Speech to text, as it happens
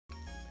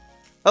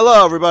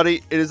Hello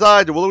everybody, it is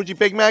I, the Waluigi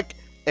Big Mac,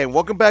 and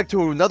welcome back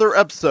to another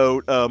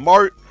episode of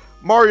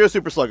Mario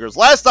Super Sluggers.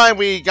 Last time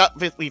we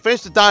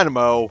finished the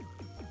Dynamo,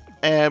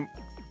 and,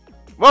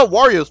 well,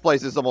 Wario's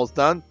place is almost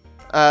done.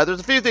 There's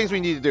a few things we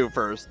need to do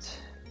first.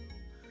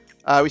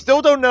 We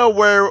still don't know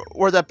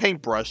where that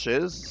paintbrush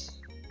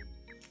is.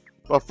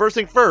 But first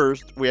thing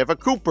first, we have a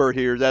Cooper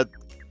here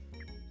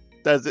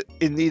that's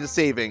in need of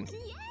saving.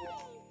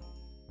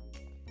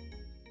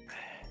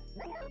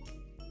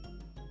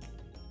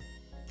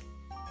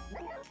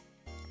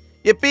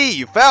 Yippee,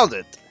 you found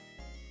it!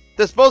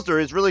 This poster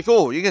is really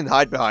cool. You can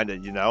hide behind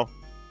it, you know.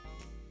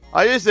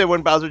 I used it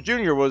when Bowser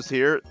Jr. was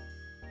here,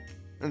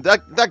 and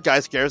that guy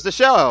scares the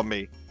shell out of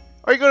me.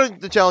 Are you going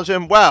to challenge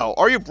him? Wow,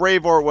 are you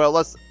brave or, well,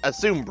 let's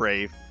assume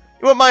brave.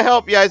 You want my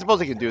help? Yeah, I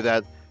suppose I can do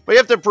that. But you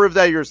have to prove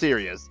that you're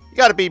serious. You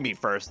gotta beat me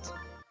first.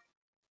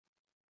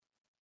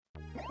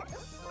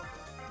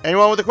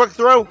 Anyone with a quick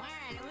throw?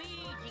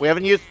 We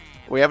haven't used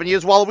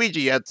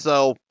Waluigi yet,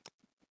 so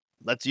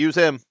let's use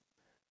him.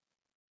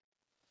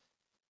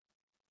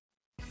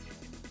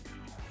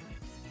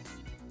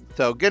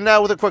 So, getting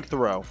out with a quick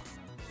throw.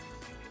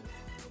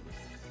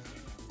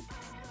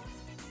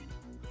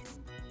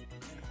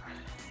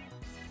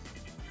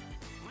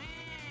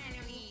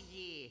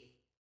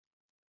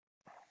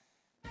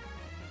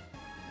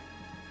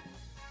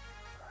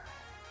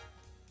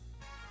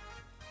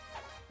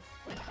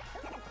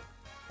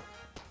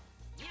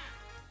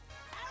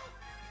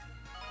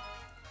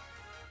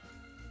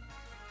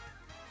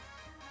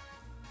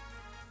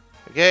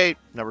 Okay,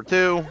 number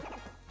 2.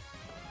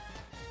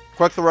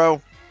 Quick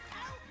throw.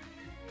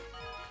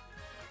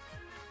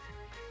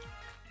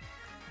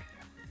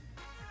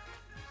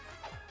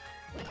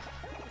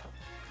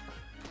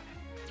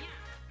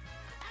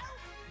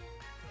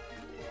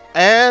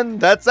 And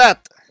that's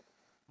that.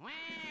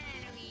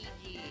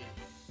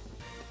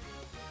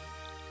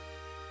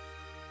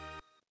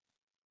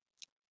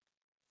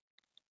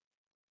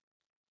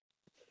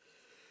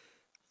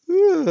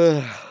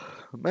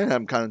 Man,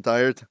 I'm kind of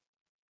tired.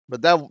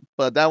 But that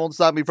won't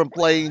stop me from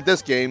playing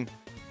this game.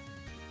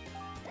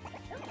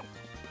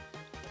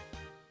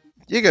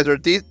 You guys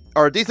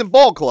are a decent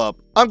ball club.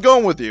 I'm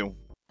going with you.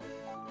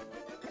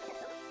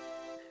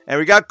 And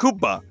we got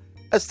Koopa,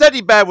 a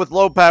steady bat with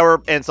low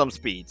power and some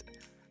speed.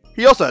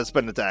 He also has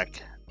spin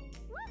attack.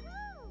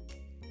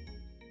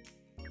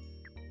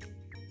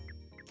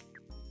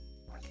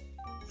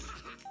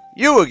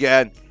 You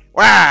again?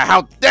 Wow,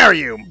 how dare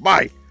you!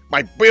 My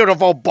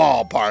beautiful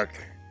ballpark.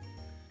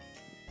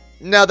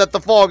 Now that the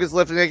fog is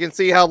lifting, I can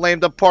see how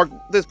lame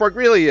this park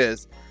really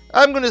is.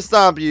 I'm gonna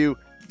stomp you,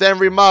 then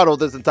remodel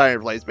this entire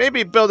place.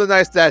 Maybe build a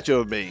nice statue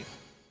of me.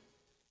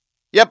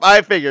 Yep,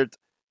 I figured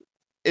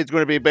it's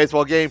gonna be a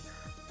baseball game.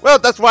 Well,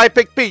 that's why I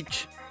picked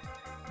Peach.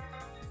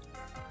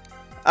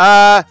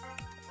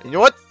 You know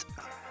what?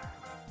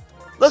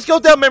 Let's go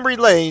down memory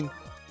lane.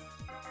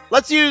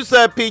 Let's use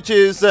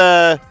Peach's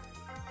let's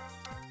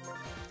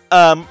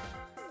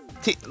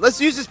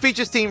use this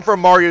Peach's team from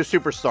Mario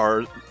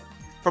Superstar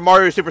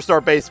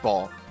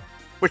Baseball,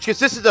 which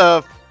consists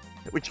of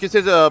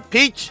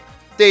Peach,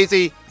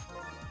 Daisy,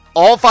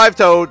 all 5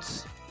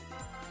 Toads,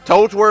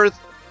 Toadsworth,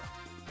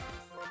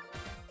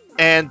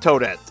 and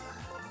Toadette.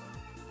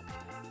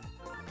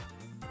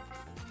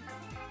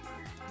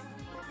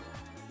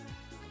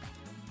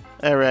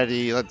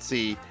 Alrighty, let's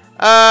see.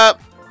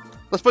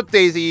 Let's put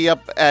Daisy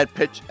up at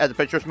the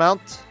pitcher's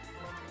mount.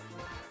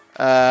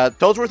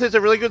 Toadsworth is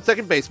a really good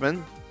second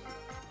baseman.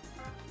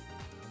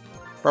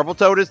 Purple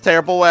Toad is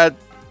terrible at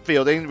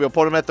fielding. We'll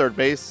put him at third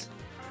base.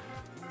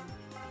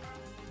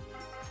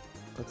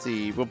 Let's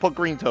see. We'll put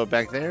Green Toad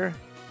back there.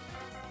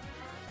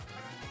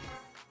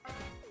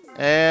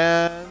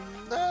 And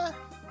that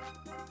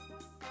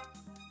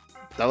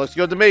looks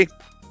good to me.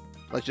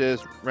 Let's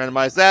just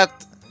randomize that.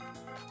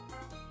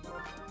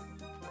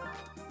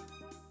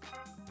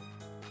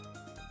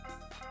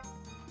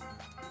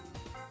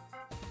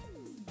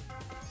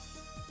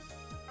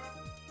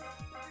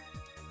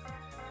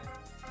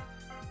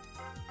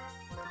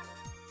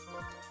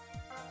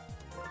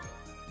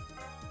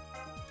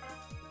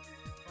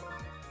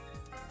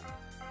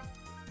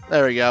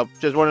 There we go.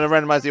 Just wanted to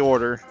randomize the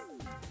order.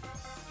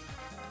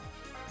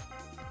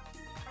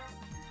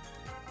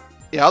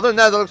 Yeah, other than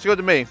that looks good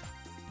to me.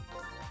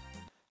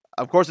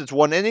 Of course, it's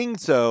 1 inning,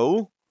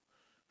 so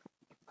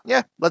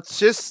yeah, let's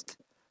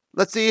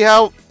see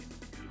how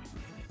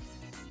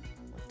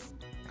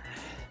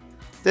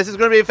this is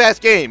going to be a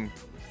fast game.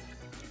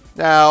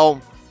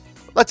 Now,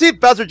 let's see if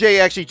Bowser J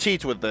actually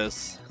cheats with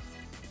this.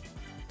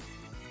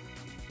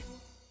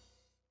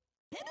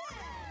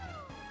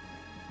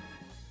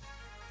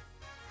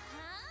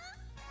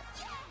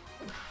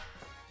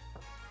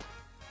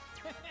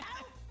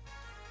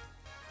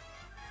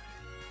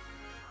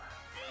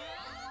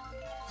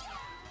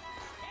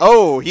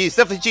 Oh, he's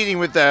definitely cheating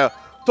with a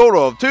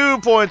total of 2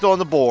 points on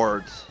the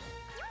board.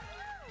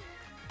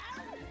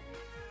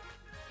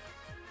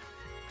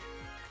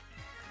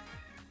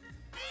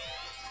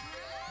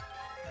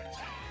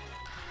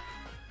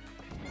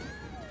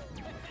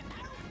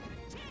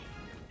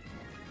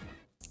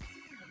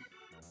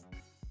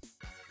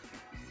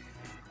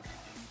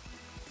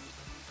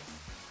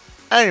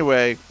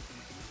 Anyway,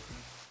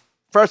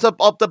 first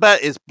up the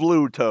bat is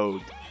Blue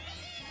Toad.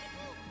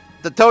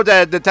 The Toad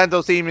that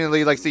Nintendo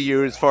seemingly likes to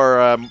use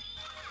for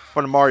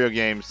the Mario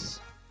games.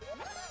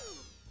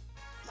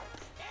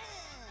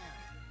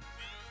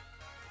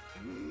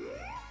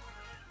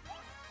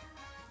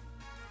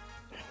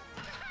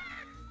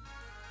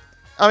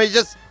 I mean,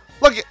 just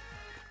look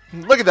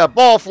at that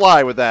ball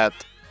fly with that.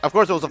 Of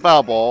course, it was a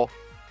foul ball.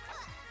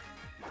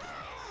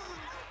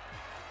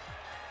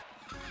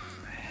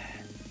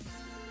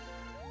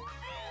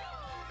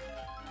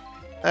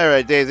 All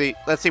right, Daisy.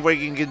 Let's see what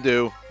you can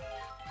do.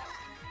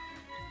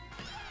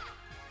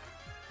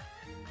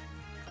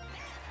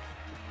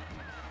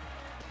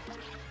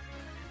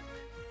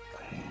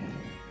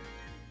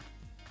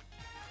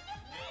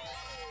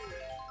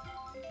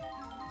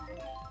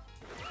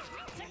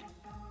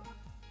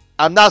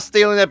 I'm not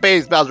stealing that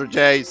base, Bowser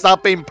J.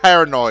 Stop being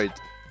paranoid.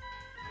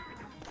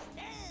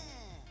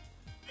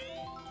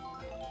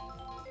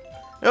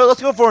 Yo,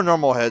 let's go for a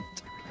normal hit.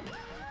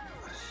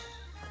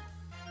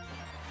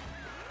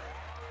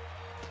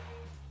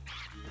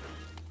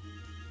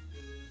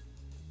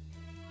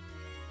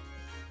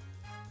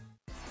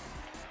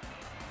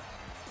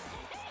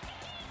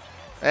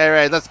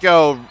 Alright, let's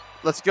go.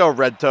 Let's go,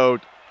 Red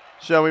Toad.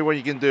 Show me what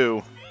you can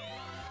do.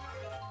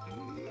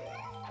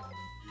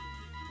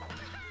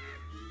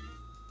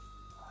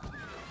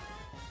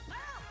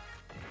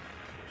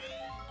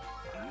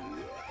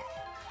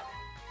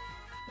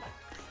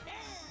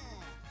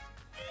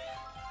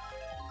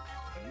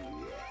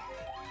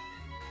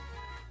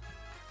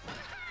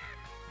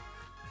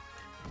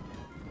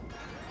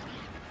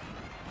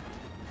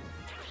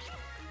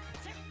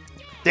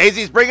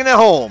 Daisy's bringing it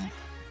home.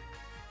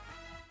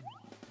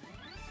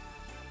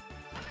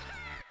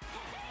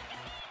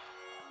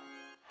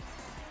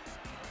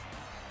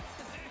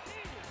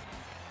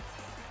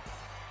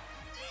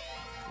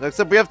 Next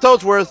up, we have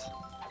Toadsworth.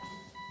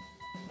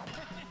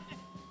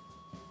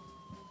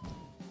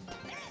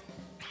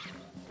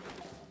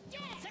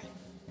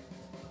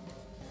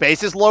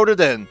 Base is loaded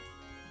in.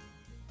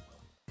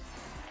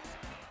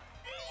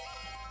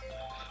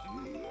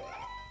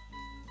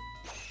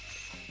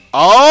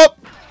 Oh!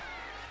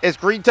 Is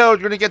Green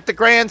Toad going to get the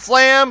Grand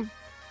Slam?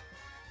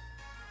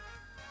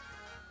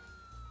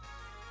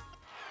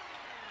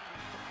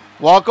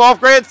 Walk off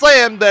Grand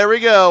Slam. There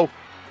we go.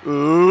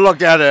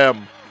 Look at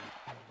him.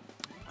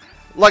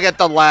 Look at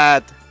the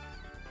lad.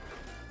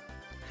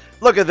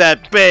 Look at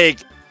that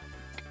big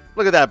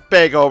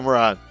home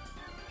run.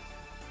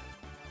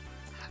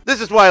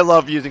 This is why I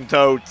love using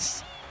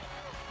Toads.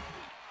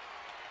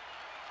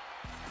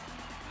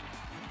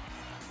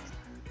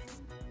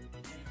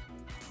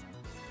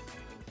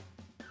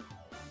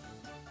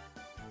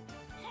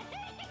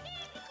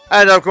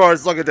 And of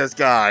course, look at this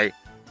guy.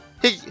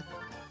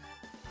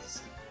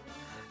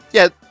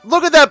 Yeah,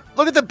 look at that.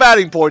 Look at the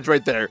batting points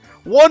right there.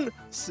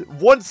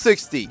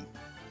 160.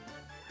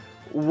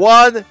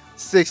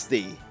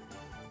 160.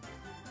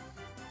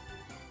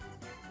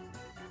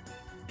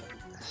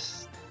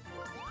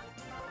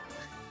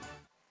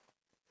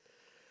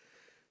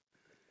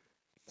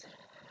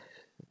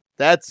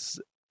 That's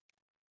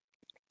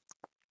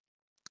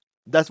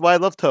why I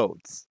love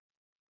Toads.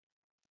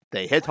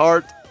 They hit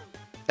hard,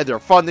 and they're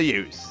fun to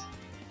use.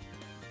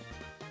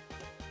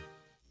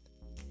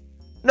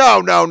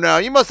 No, no, no,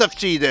 you must have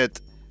cheated.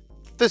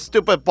 This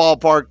stupid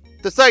ballpark,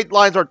 the sight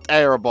lines are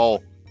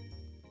terrible.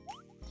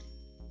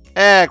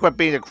 Quit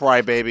being a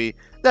crybaby.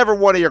 Never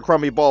one of your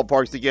crummy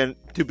ballparks again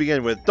to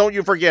begin with. Don't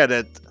you forget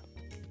it.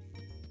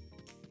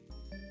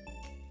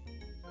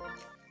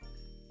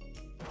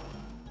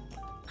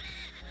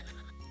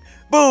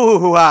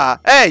 Boo-hoo-ha!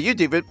 Hey, you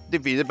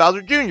defeated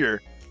Bowser Jr.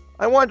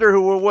 I wonder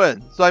who will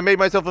win, so I made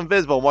myself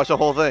invisible and watched the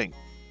whole thing.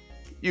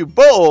 You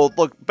both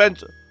look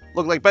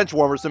like bench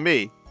warmers to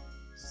me.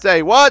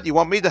 Say what? You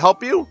want me to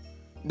help you?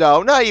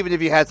 No, not even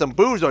if you had some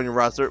booze on your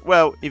roster.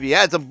 Well, if you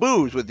had some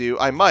booze with you,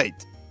 I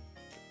might.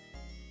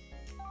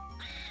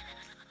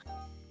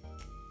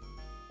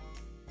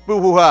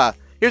 Boo-hoo-ha.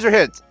 Here's your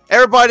hint.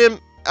 Every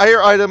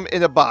item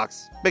in a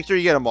box. Make sure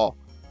you get them all.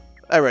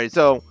 Alright,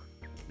 so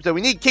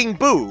we need King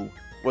Boo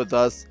with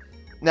us.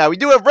 Now, we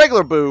do have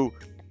regular Boo,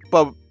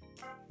 but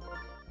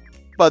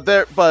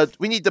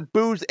we need the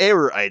Boo's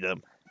error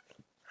item.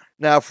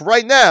 Now, for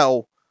right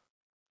now,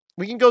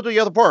 we can go to the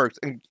other parks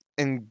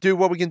and do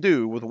what we can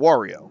do with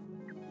Wario.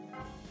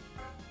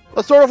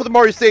 Let's start off with the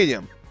Mario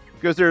Stadium,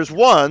 because there's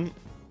one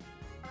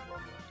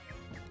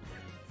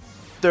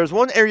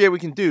area we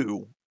can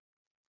do.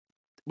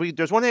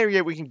 There's one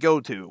area we can go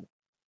to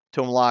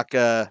unlock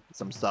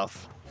some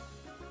stuff.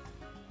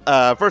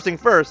 First thing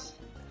first,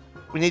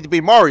 we need to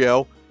be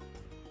Mario.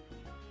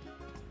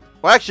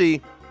 Well,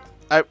 actually,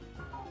 I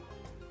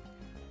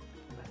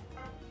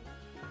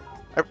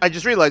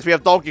just realized we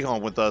have Donkey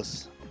Kong with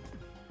us.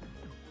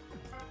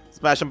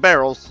 Smash some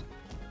barrels.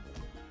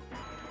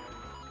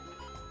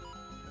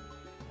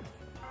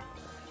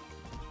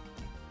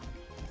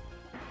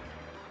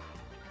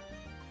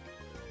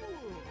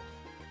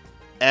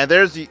 And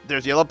there's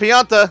Yellow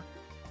Pianta.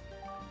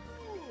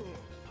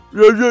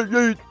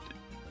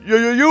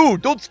 You!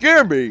 Don't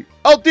scare me!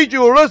 I'll teach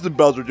you a lesson,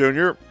 Bowser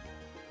Jr.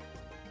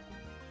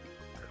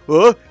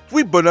 Huh?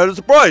 Sweet banana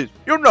surprise!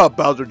 You're not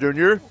Bowser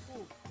Jr.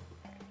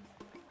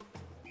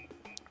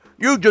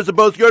 You just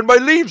about scared my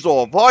leaves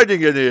off,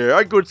 hiding in here.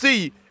 I couldn't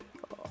see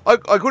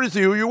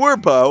who you were,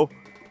 pal.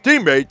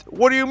 Teammate?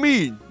 What do you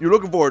mean? You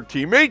looking for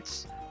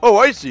teammates? Oh,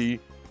 I see.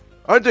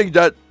 I think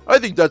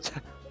that's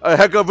a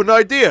heck of an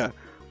idea.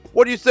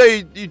 What do you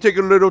say you take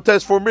a little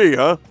test for me,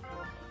 huh?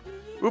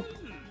 Oop.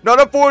 Not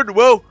up for it?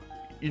 Well,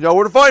 you know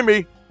where to find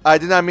me. I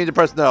did not mean to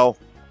press no.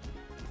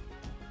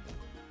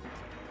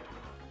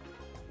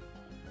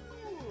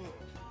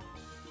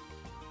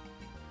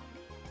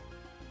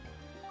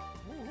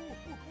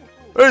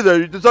 Hey there,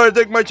 you decided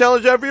to take my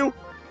challenge after you?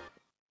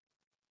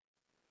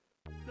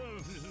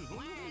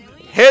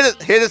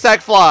 Hit a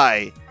sack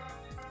fly.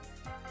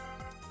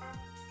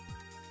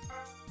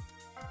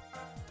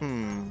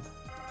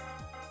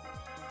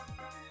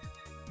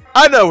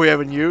 I know we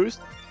haven't used.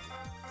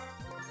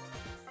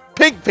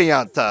 Pink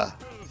Pianta.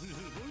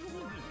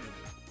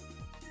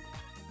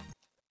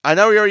 I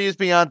know we already used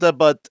Pianta,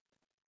 but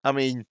I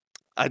mean,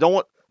 I don't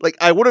want, like,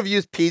 I would have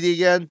used Petey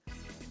again,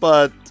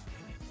 but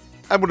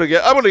I'm gonna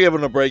give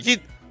him a break.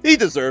 He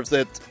deserves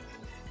it.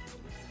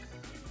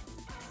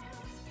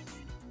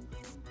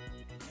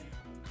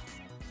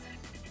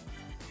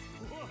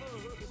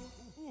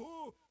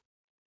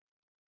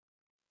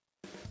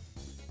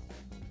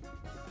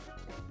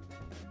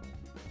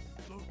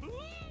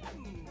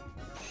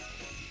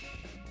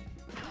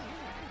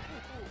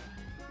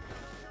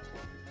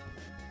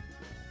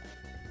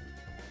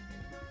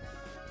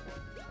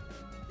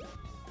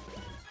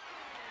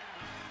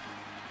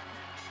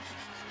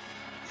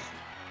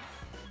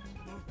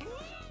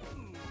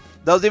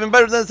 That was even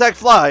better than Sack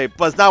Fly,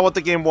 but it's not what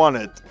the game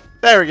wanted.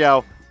 There we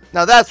go.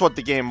 Now that's what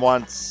the game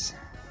wants.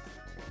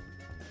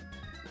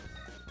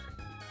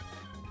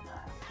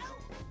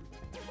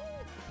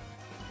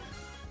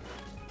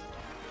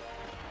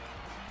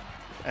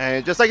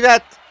 And just like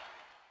that.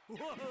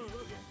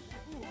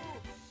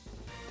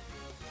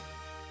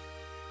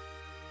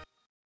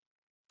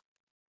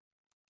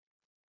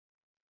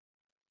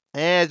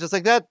 And just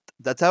like that,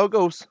 that's how it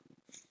goes.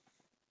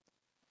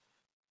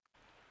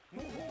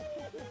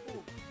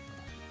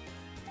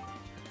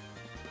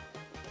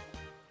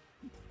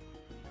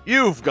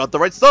 You've got the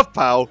right stuff,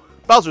 pal.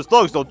 Bowser's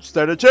Slugs don't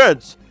stand a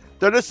chance.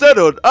 Then it's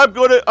settled. I'm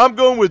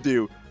going with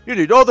you. You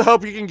need all the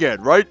help you can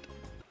get, right?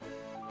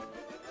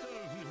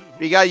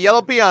 We got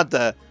Yellow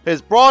Pianta.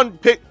 His brawn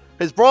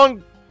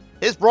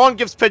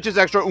gives pitches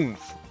extra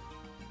oomph.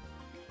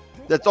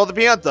 That's all the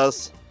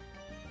Piantas.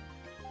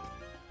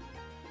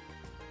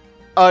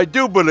 I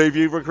do believe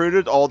you've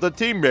recruited all the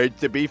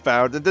teammates to be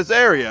found in this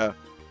area.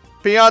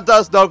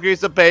 Pianta, Snowkey,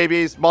 the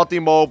babies,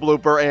 Multi-Mole,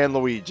 Blooper, and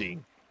Luigi.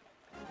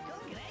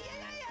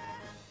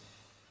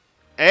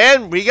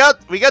 And we got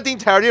the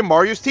entirety of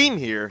Mario's team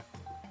here.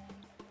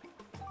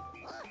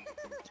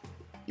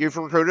 You've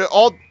recruited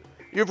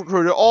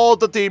all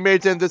the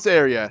teammates in this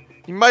area.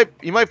 You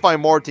might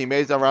find more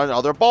teammates around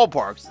other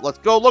ballparks. Let's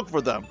go look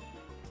for them.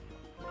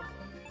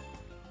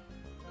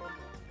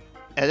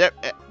 And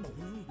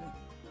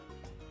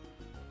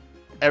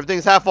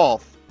everything's half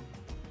off.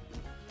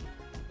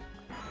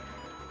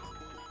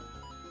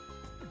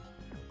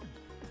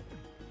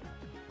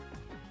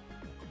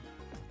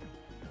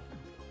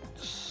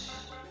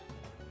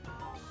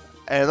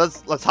 And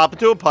let's hop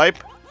into a pipe.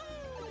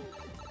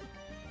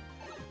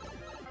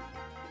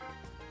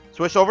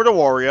 Switch over to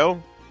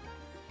Wario.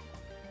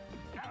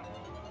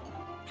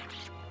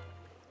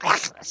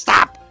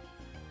 Stop!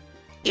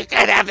 You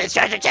can't have this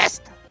treasure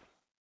chest!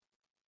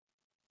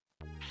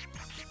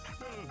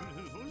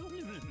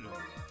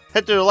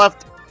 Hit to the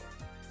left.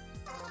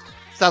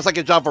 Sounds like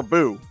a job for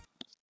Boo.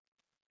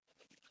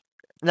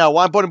 Now,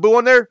 why I'm putting Boo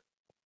on there?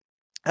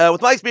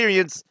 With my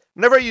experience,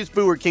 whenever I use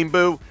Boo or King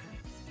Boo,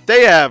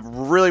 they have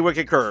really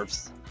wicked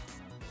curves.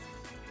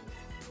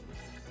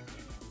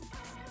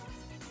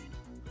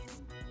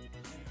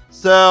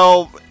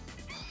 So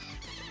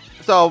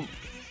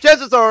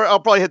chances are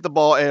I'll probably hit the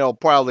ball and it'll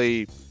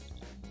probably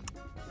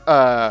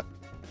go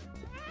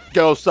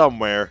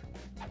somewhere.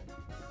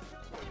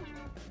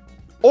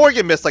 Or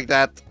get missed like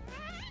that.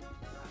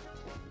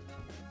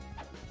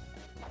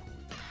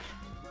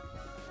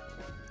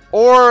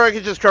 Or I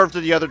could just curve to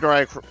the other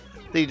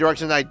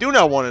direction I do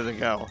not want it to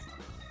go.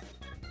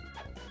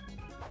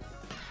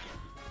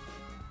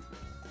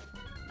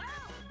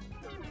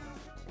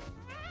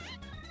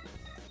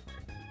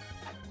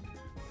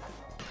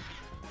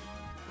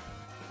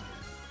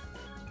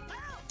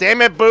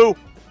 Damn it, Boo!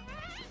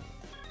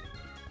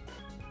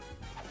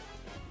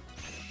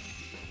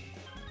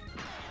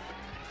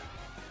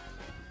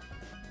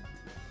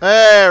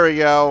 There we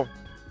go.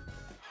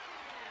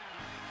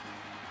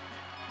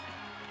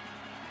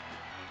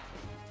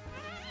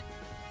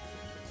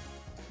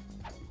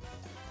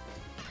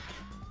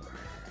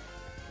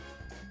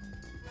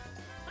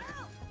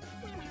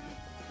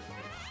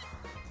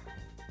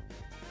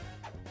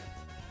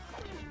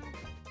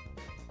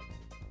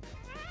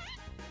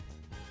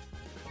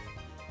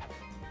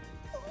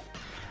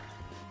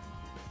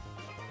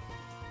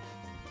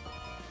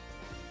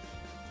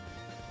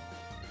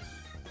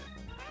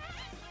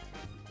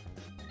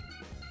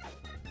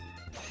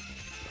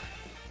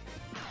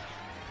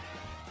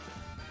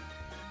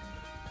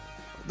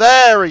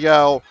 There we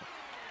go.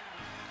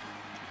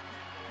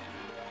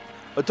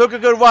 It took a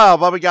good while,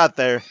 but we got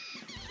there.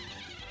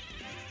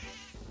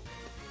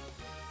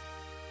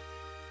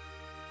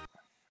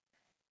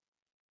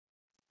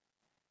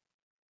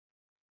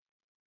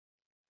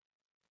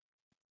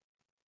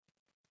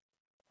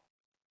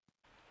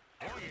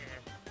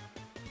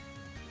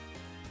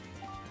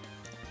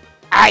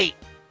 I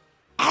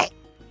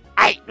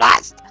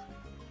lost.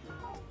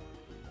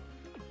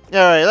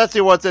 Alright, let's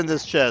see what's in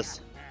this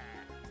chest.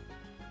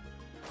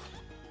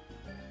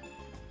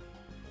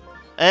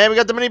 And we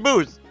got the mini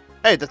boost.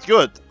 Hey, that's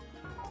good.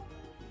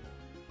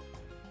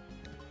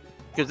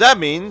 Because that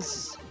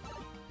means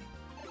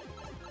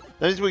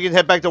we can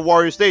head back to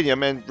Wario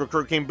Stadium and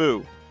recruit King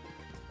Boo.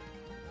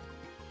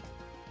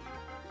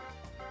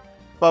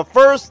 But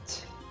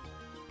first,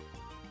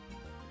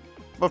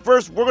 we're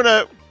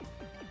gonna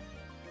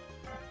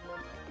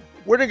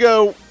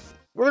go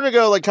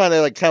like kind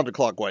of like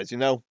counterclockwise, you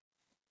know?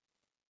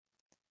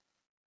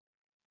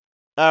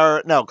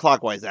 Or no,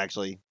 clockwise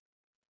actually.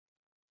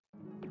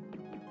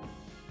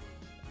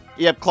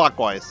 Yep,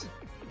 clockwise.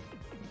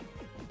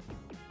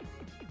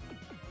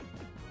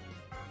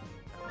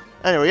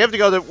 Anyway, we have to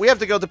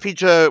go to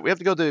Peach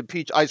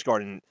Ice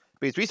Garden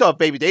because we saw a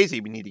Baby Daisy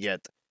we need to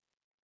get.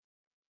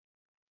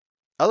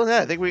 Other than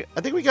that,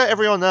 I think we got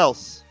everyone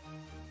else.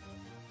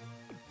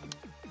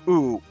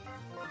 Ooh.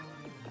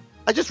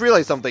 I just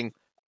realized something.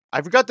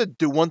 I forgot to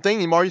do one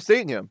thing in Mario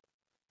Stadium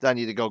that I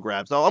need to go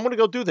grab. So I'm gonna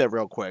go do that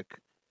real quick.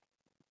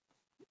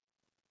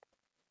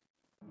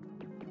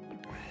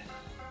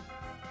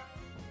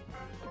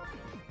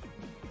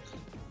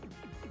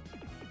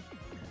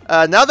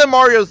 Now that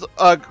Mario's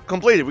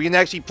completed, we can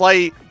actually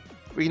play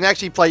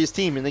his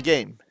team in the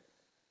game.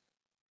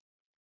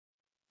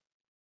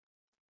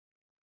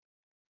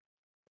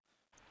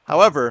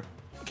 However,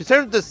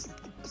 considering the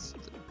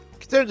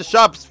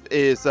shop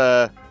is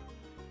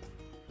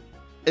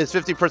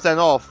 50%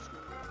 off,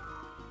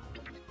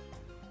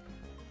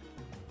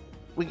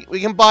 we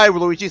can buy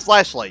Luigi's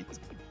flashlight.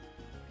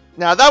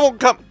 Now that won't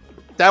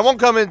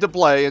come into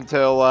play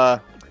until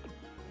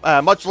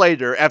much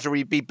later after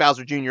we beat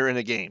Bowser Jr. in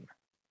a game.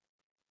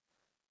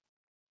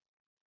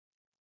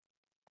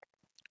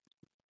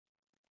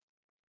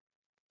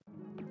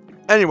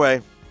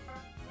 Anyway.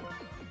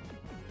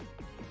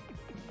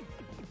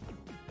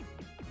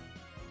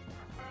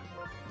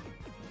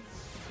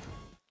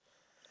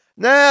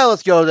 Now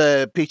let's go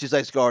to Peach's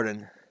Ice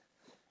Garden.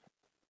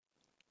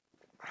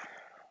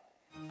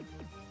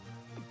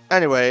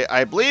 Anyway,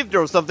 I believe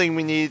there was something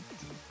we needed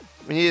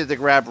to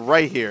grab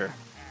right here.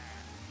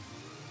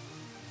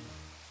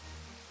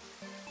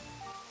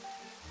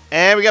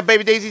 And we got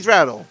Baby Daisy's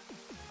rattle.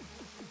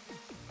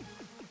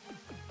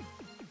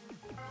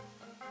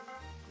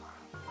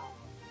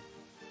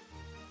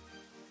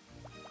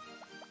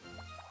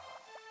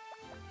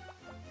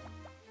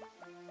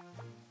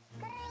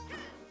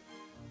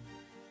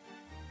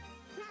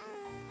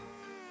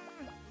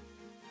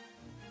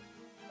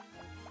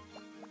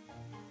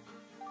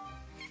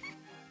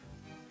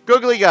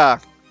 Googly Gah.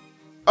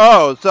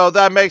 Oh, so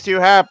that makes you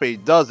happy,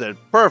 does it?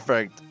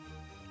 Perfect.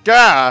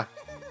 Gah.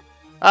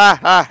 Ha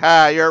ha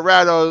ha. Your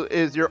rattle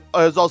is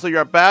also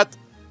your bat.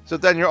 So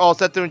then you're all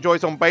set to enjoy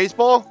some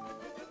baseball.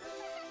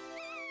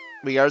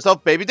 We got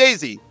ourselves Baby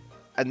Daisy.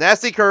 A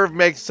nasty curve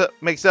makes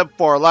up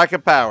for a lack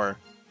of power.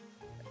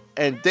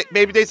 And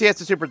Baby Daisy has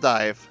to super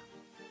dive.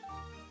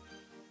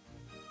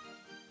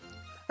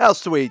 How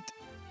sweet.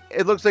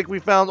 It looks like we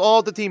found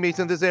all the teammates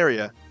in this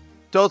area.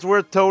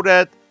 Toadsworth,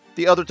 Toadette,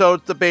 the other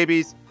Toads, the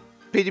babies,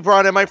 Petey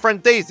Prawn, and my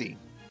friend Daisy.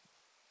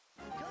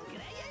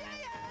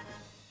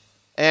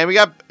 And we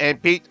got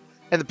and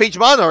the Peach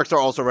Monarchs are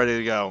also ready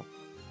to go.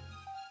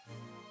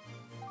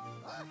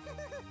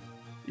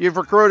 You've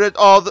recruited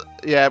all the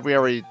we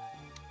already.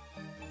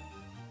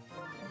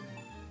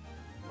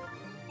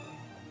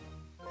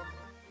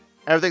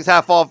 Everything's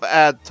half off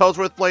at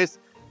Toadsworth Place.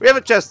 We have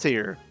a chest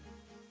here.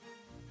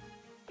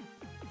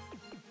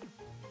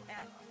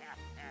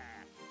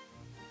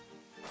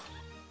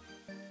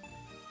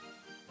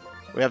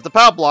 We have the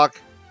power block,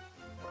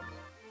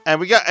 and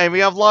we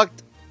have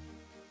locked.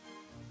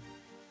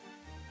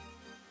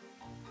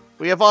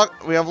 We have locked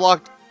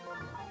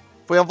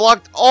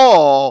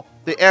all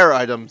the air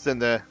items in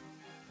the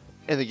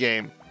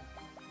game.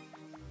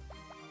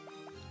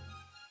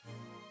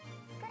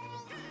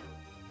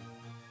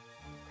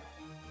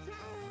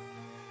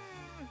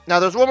 Now,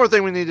 there's one more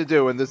thing we need to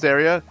do in this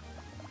area,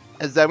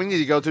 is that we need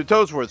to go to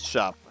Toadsworth's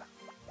shop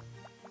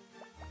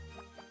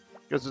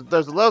because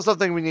there's a little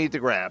something we need to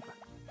grab.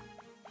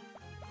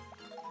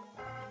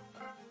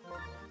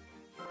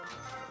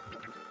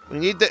 We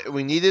need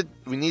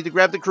to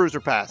grab the cruiser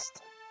pass.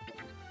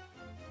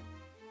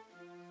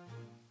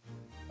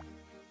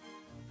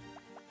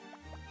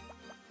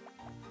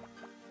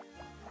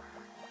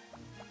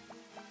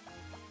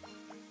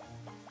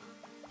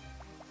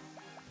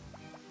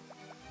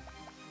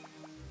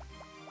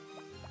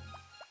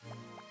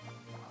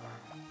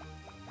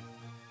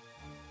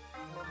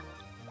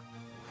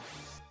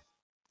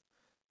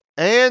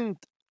 And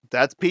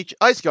that's Peach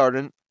Ice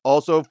Garden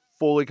Also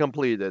fully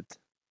completed.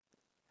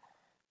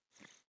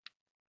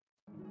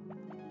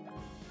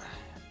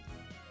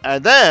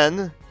 And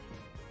then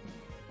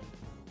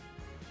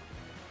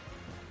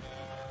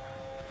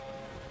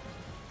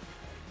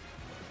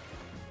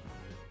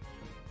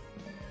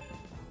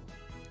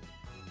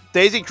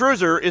Daisy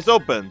Cruiser is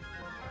open.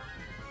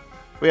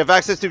 We have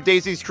access to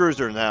Daisy's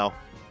Cruiser now.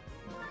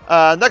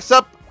 Next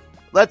up,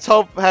 let's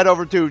head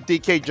over to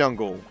DK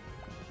Jungle.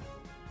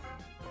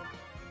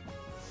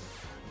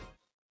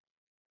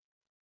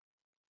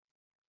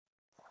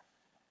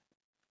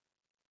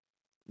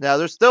 Now,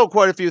 there's still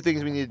quite a few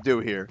things we need to do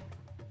here.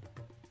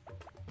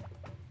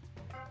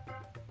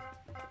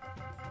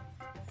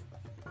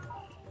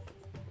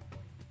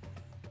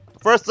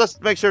 First, let's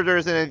make sure there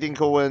isn't anything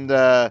cool in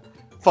the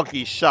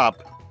Funky's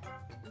shop.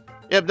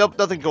 Yep, nope,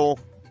 nothing cool.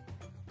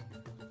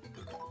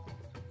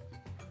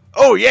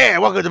 Oh yeah,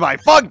 welcome to my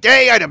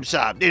funky item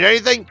shop. Need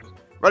anything?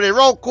 Ready to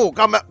roll? Cool.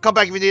 Come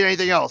back if you need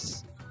anything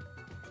else.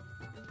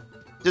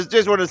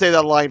 Just want to say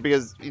that line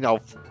because, you know,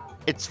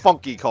 it's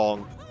Funky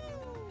Kong.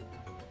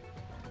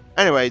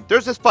 Anyway,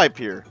 there's this pipe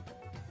here.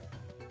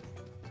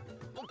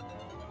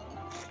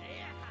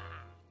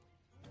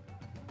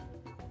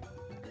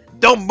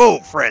 Don't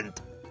move, friend.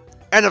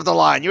 End of the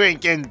line. You ain't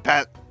getting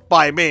pat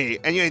by me,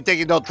 and you ain't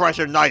taking no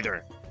treasure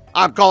neither.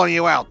 I'm calling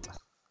you out.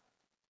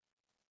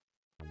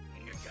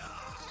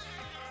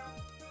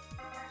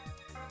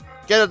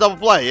 Get a double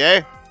play,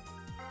 eh?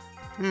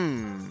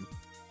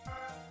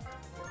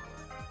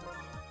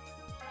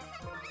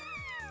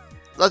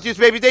 Let's use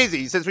Baby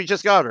Daisy since we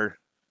just got her.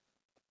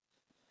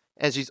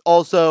 And she's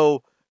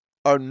also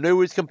our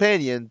newest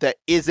companion that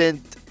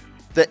isn't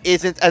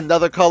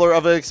another color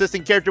of an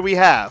existing character we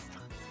have.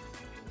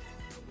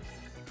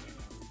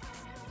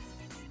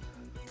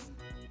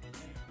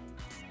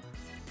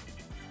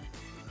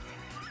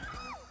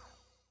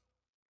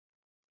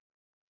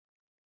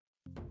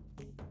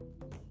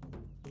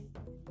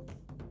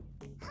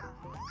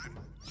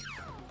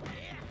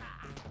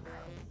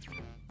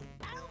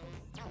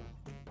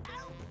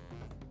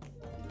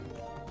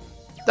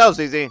 That was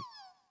easy.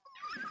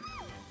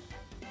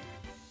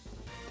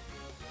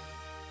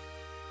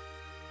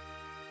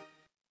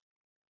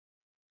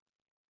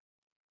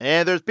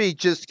 And there's Peach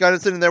just kind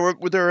of sitting there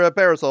with her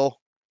parasol.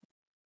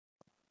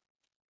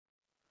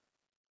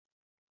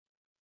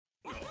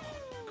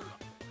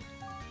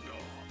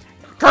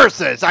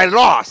 Curses! I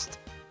lost!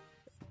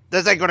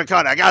 This ain't gonna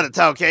cut. I gotta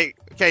tell K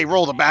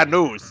Roll the bad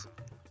news.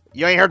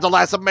 You ain't heard the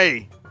last of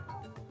me.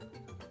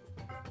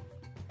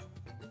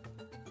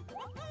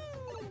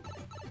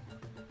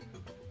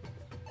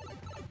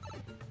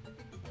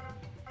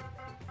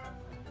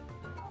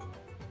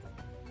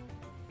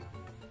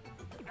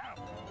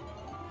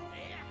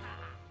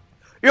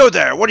 You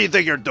there! What do you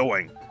think you're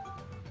doing?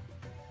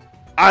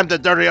 I'm the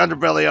dirty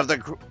underbelly of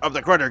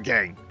the Critter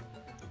Gang.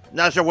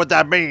 Not sure what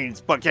that means,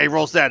 but K.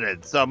 Roll said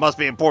it, so it must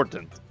be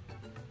important.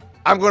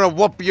 I'm gonna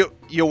whoop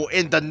you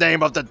in the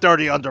name of the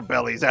dirty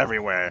underbellies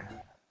everywhere.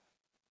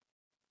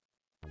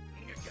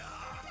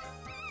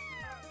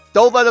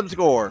 Don't let him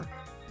score.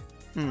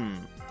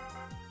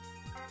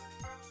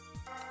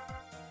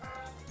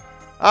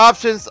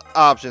 Options.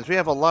 We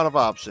have a lot of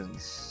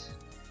options.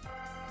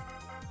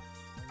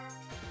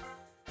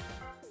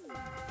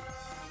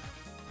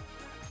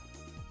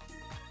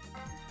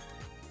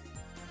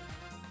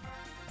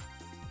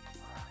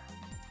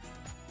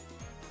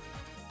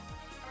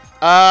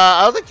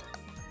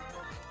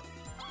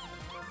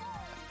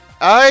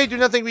 I do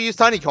not think we used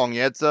Tiny Kong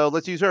yet, so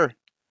let's use her.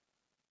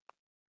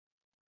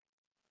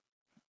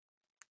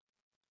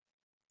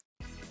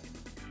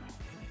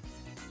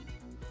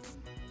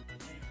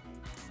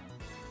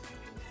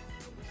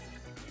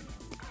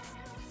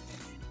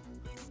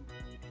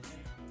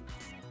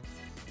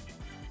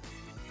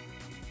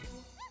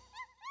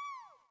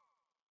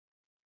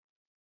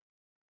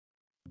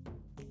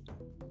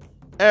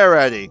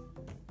 Alrighty.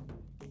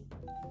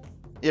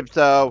 Yep,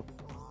 so.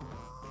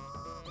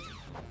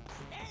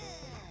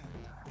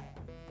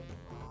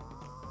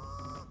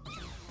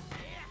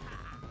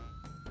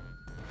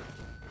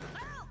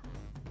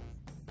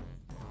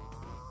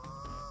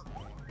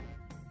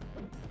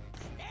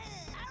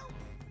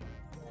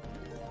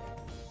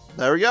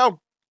 There we go.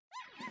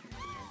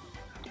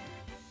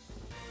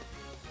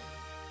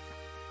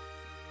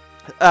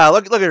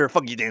 Look at her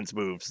funky dance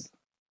moves.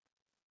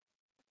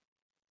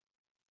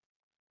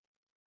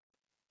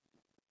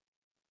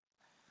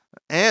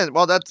 And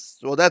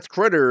that's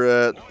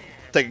Critter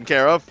taken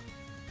care of.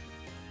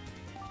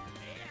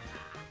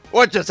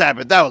 What just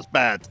happened? That was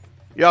bad.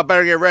 Y'all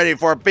better get ready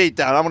for a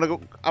beatdown.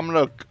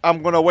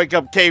 I'm gonna wake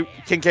up King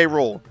K.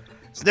 Rool.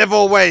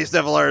 Sniffle away,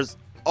 snifflers.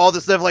 All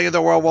the sniffling in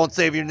the world won't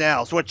save you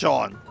now. Switch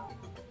on.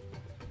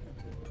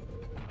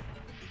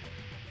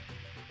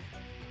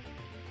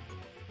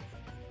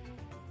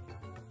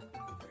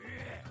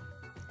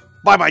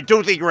 By my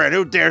toothy grin,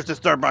 who dares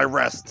disturb my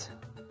rest?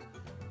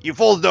 You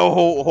fools know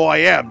who I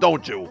am,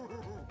 don't you?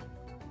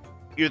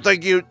 You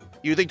think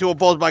to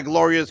oppose my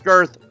glorious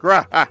girth?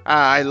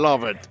 I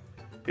love it.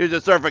 You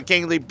deserve a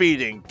kingly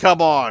beating.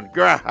 Come on.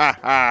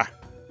 Grahaha.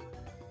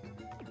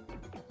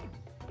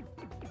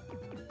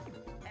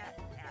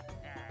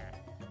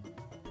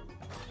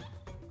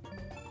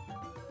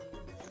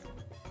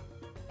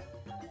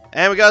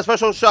 And we got a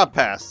special shop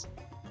pass.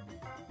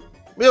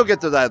 We'll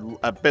get to that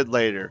a bit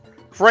later.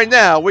 For right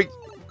now, we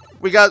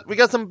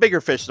got some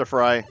bigger fish to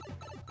fry.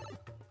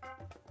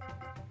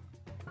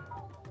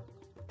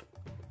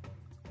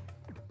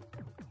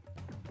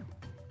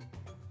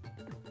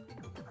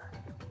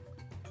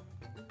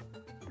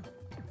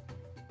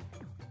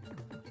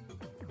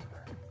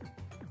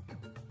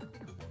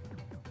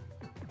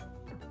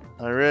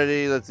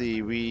 Alrighty, let's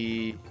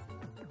see.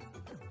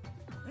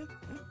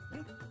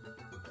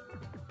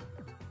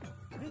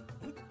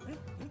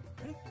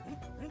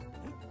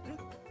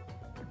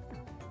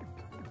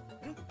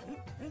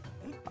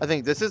 I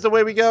think this is the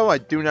way we go. I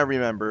do not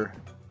remember.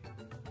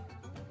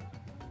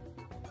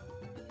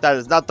 That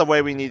is not the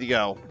way we need to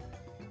go.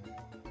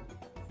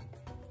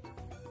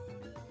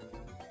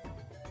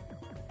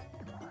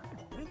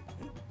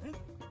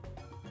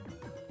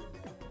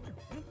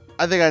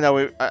 I think I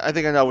know. I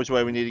think I know which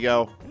way we need to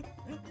go.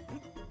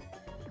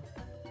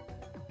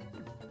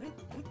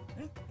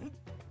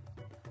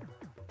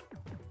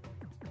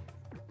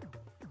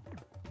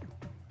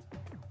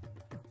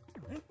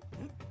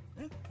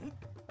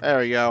 There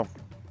we go.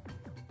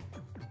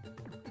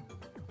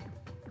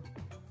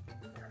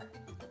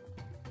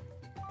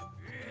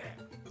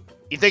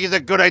 You think it's a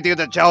good idea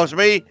to challenge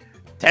me?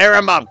 Tear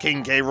him up,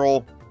 King K.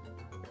 Rool.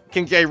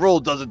 King K.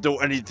 Rool doesn't do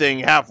anything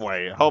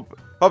halfway. Hope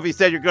you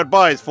said your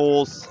goodbyes,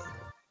 fools.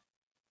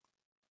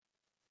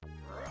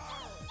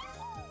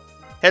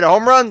 Hit a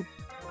home run?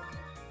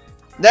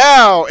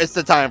 Now it's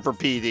the time for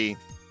PD.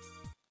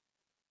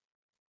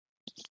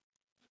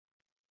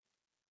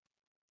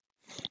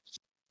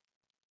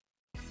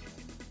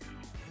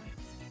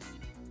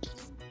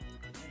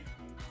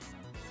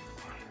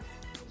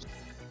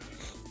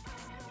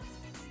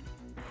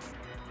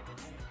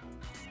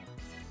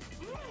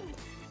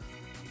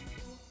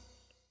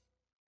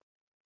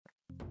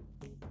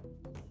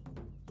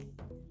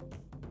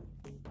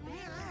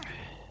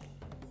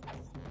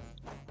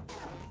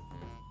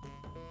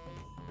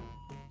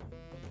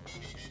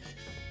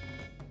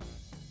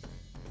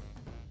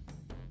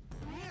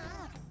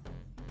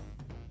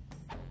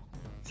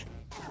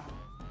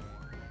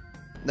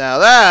 Now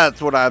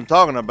that's what I'm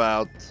talking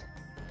about.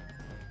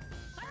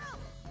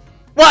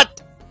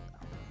 What?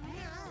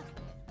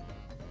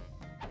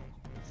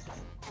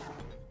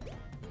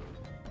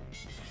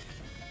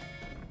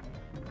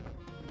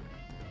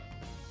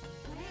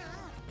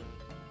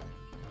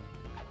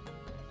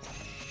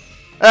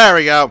 There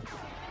we go.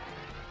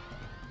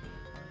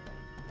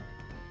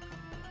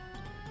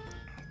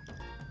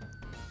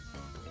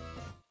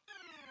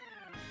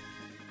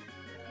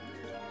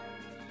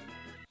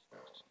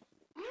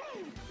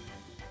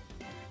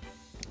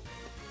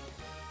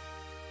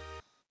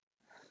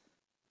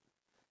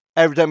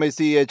 Every time I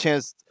see a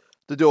chance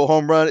to do a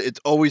home run, it's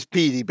always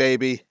Petey,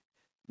 baby.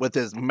 With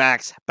his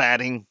max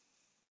batting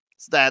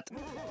stat.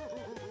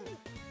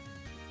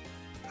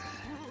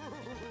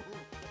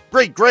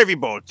 Great gravy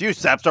boats. You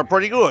saps are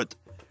pretty good.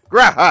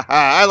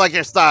 I like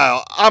your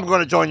style. I'm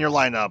going to join your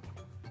lineup.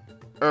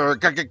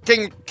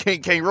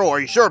 King Rool, are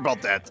you sure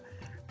about that?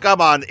 Come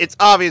on, it's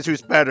obvious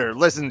who's better.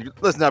 Listen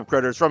up,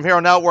 critters. From here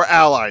on out, we're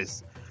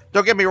allies.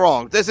 Don't get me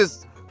wrong. This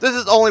is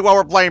only while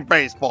we're playing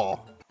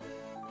baseball.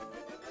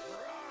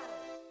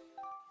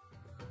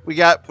 We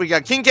got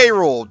King K.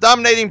 Rool,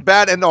 dominating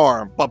bat and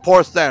arm, but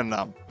poor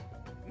stamina.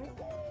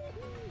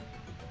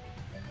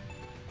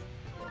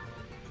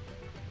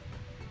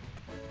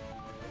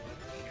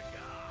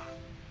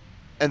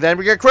 And then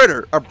we got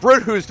Critter, a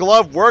brute whose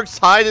glove work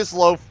hides his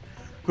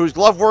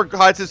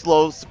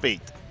slow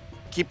feet.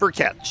 Keeper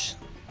catch.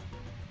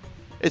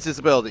 It's his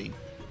ability.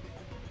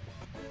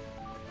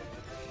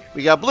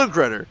 We got Blue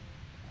Critter,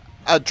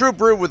 a true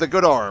brute with a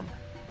good arm.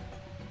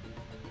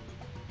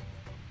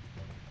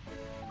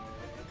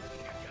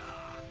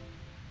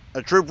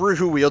 A true brute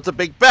who wields a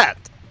big bat.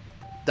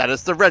 That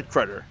is the red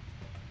critter.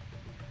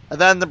 And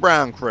then the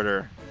brown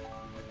critter.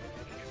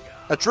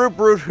 A true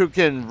brute who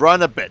can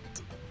run a bit.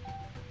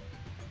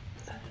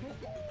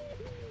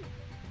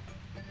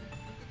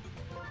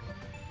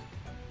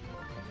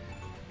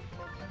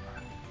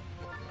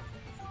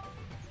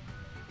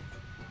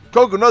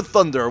 Coconut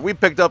Thunder. We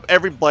picked up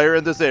every player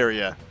in this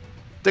area.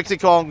 Dixie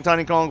Kong,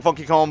 Tiny Kong,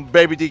 Funky Kong,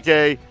 Baby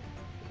DK,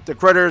 the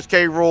Critters,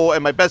 K. Rool,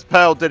 and my best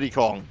pal, Diddy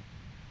Kong.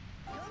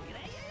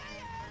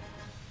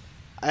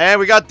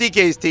 And we got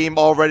DK's team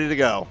all ready to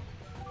go.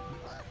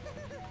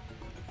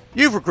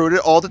 You've recruited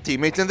all the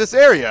teammates in this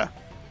area.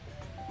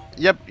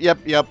 Yep.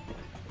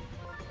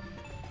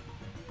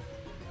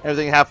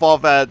 Everything half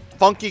off at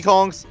Funky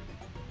Kong's.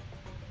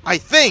 I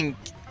think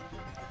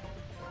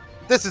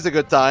this is a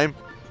good time.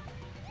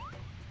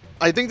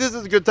 I think this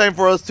is a good time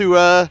for us to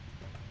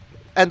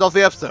end off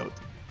the episode.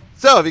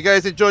 So, if you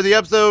guys enjoyed the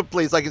episode,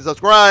 please like and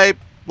subscribe.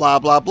 Blah,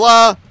 blah,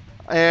 blah.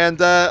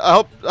 And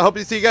I hope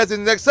to see you guys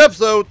in the next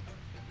episode.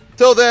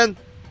 Till then,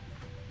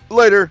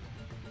 later.